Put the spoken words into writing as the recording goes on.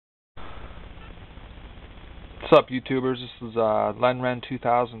What's up, YouTubers? This is Lenren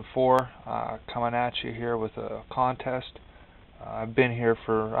 2004 coming at you here with a contest. I've been here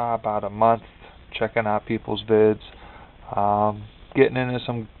for about a month checking out people's vids, getting into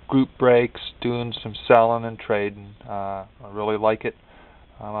some group breaks, doing some selling and trading. I really like it.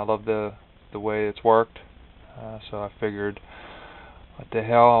 I love the way it's worked, so I figured, what the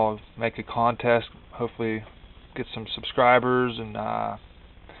hell, I'll make a contest, hopefully get some subscribers and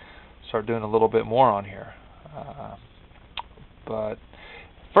start doing a little bit more on here. But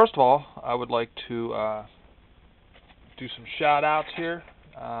first of all, I would like to do some shout outs here.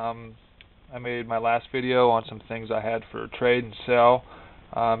 I made my last video on some things I had for trade and sell.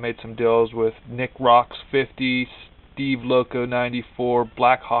 Made some deals with Nick Rocks 50, Steve Loco 94,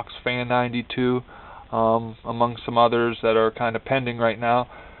 Blackhawks Fan 92, among some others that are kind of pending right now.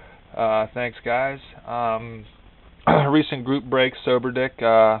 Thanks, guys. Recent group break, Sober Dick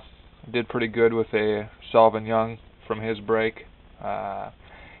did pretty good with a Sullivan Young from his break,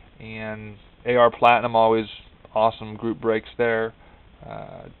 and AR Platinum, always awesome group breaks there.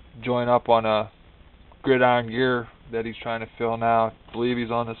 Join up on a Gridiron Gear that he's trying to fill now. I believe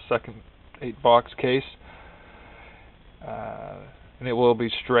he's on his second 8-box case, and it will be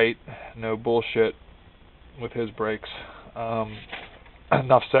straight, no bullshit with his breaks.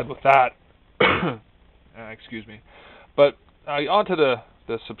 Enough said with that. Excuse me. But on to the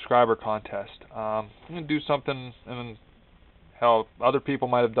subscriber contest. I'm going to do something, and hell, other people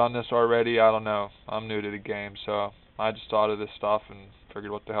might have done this already, I don't know. I'm new to the game, so I just thought of this stuff and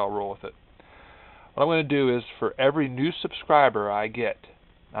figured what the hell, roll with it. What I'm going to do is, for every new subscriber I get,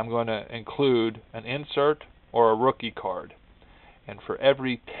 I'm going to include an insert or a rookie card. And for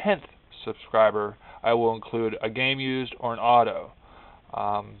every 10th subscriber, I will include a game used or an auto.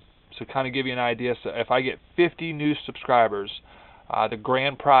 So kind of give you an idea, so if I get 50 new subscribers, the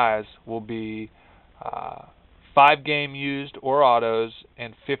grand prize will be 5 game used or autos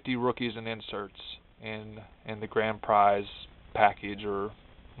and 50 rookies and inserts in the grand prize package, or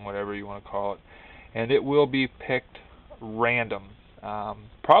whatever you want to call it. And it will be picked random.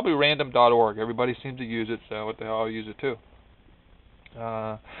 Probably random.org. Everybody seems to use it, so what the hell, I'll use it too.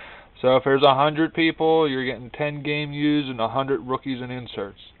 So if there's 100 people, you're getting 10 game used and 100 rookies and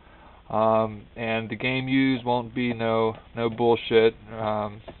inserts. And the game used won't be no bullshit.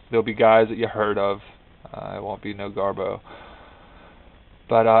 There'll be guys that you heard of. It won't be no garbo.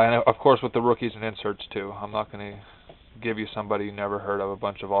 But and of course with the rookies and inserts too. I'm not going to give you somebody you never heard of, a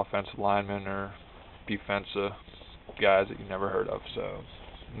bunch of offensive linemen or defensive guys that you never heard of. So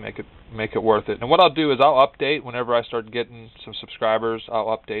make it worth it. And what I'll do is I'll update whenever I start getting some subscribers.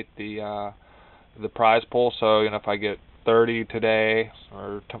 I'll update the prize pool. So if I get 30 today,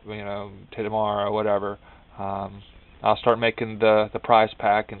 or tomorrow, or whatever, I'll start making the prize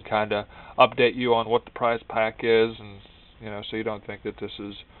pack and kind of update you on what the prize pack is, and so you don't think that this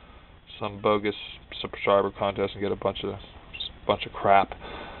is some bogus subscriber contest and get a bunch of crap.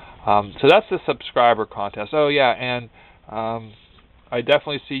 So that's the subscriber contest. Oh yeah, and I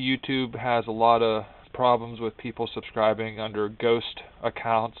definitely see YouTube has a lot of problems with people subscribing under ghost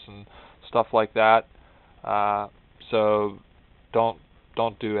accounts and stuff like that. So don't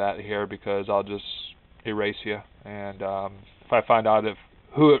do that here, because I'll just erase you. And if I find out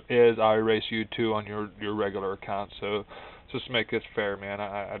who it is, I'll erase you too on your regular account. So just make this fair, man.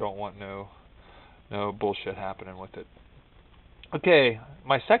 I don't want no bullshit happening with it. Okay,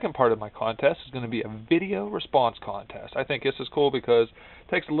 my second part of my contest is going to be a video response contest. I think this is cool because it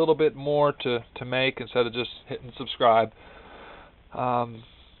takes a little bit more to make instead of just hitting subscribe.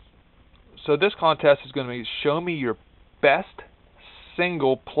 So this contest is going to be, show me your best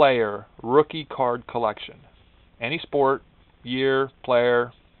single player rookie card collection. Any sport, year,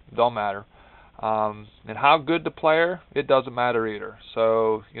 player, don't matter. And how good the player, it doesn't matter either.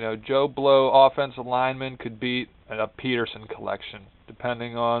 So, Joe Blow offensive lineman could beat a Peterson collection,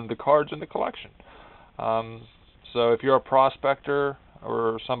 depending on the cards in the collection. So if you're a prospector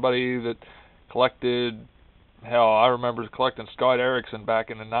or somebody that collected, hell, I remember collecting Scott Erickson back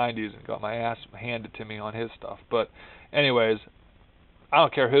in the 90s and got my ass handed to me on his stuff. But anyways, I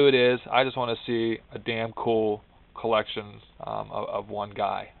don't care who it is. I just want to see a damn cool collection of one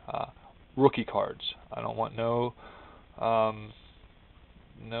guy. Rookie cards. I don't want no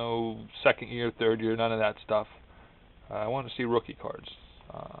second year, third year, none of that stuff. I want to see rookie cards,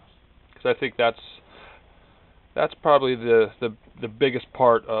 because I think that's probably the biggest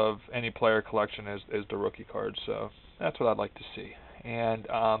part of any player collection is the rookie cards. So that's what I'd like to see. And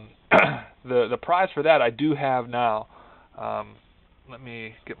the prize for that I do have now. Let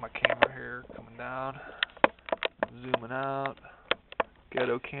me get my camera here, coming down, zooming out,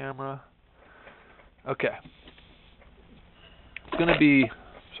 ghetto camera. Okay, going to be,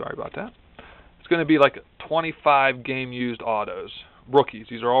 sorry about that, it's going to be like 25 game used autos. Rookies,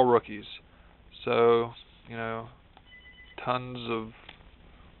 these are all rookies. So, you know, tons of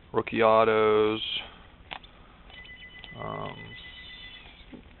rookie autos. I'm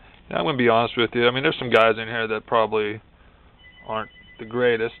going to be honest with you. I mean, there's some guys in here that probably aren't the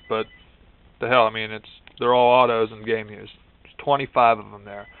greatest, but the hell, I mean, they're all autos and game used. There's 25 of them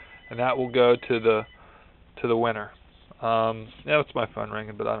there, and that will go to the winner. Yeah, it's my phone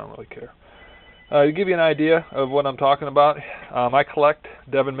ringing, but I don't really care. To give you an idea of what I'm talking about, I collect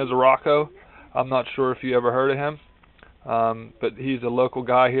Devin Mizorako. I'm not sure if you ever heard of him, but he's a local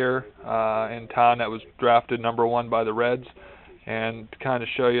guy here in town that was drafted #1 by the Reds. And to kind of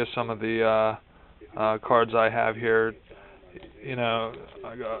show you some of the cards I have here, you know,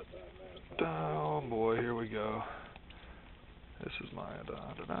 I got, oh boy, here we go. This is my,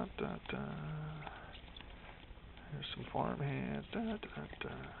 here's some farmhands,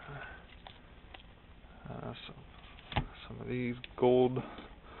 some of these gold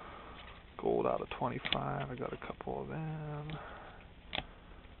out of 25. I got a couple of them.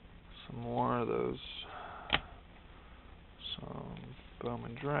 Some more of those. Some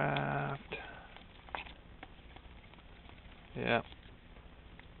Bowman Draft. Yeah.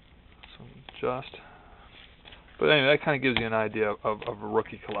 Some Just. But anyway, that kind of gives you an idea of a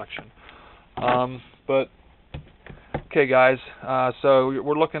rookie collection. But okay, guys. So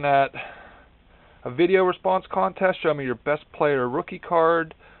we're looking at a video response contest. Show me your best player rookie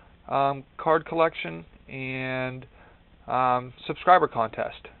card collection, and subscriber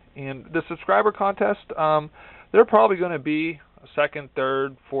contest. And the subscriber contest, they're probably going to be second,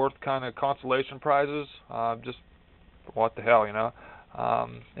 third, fourth kind of consolation prizes. Just what the hell, you know.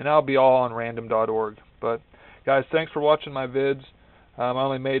 And that'll be all on random.org. But guys, thanks for watching my vids. I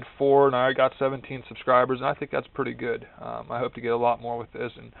only made 4, and I got 17 subscribers, and I think that's pretty good. I hope to get a lot more with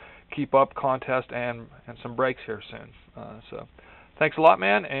this and keep up contest and some breaks here soon. So thanks a lot,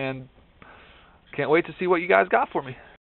 man, and can't wait to see what you guys got for me.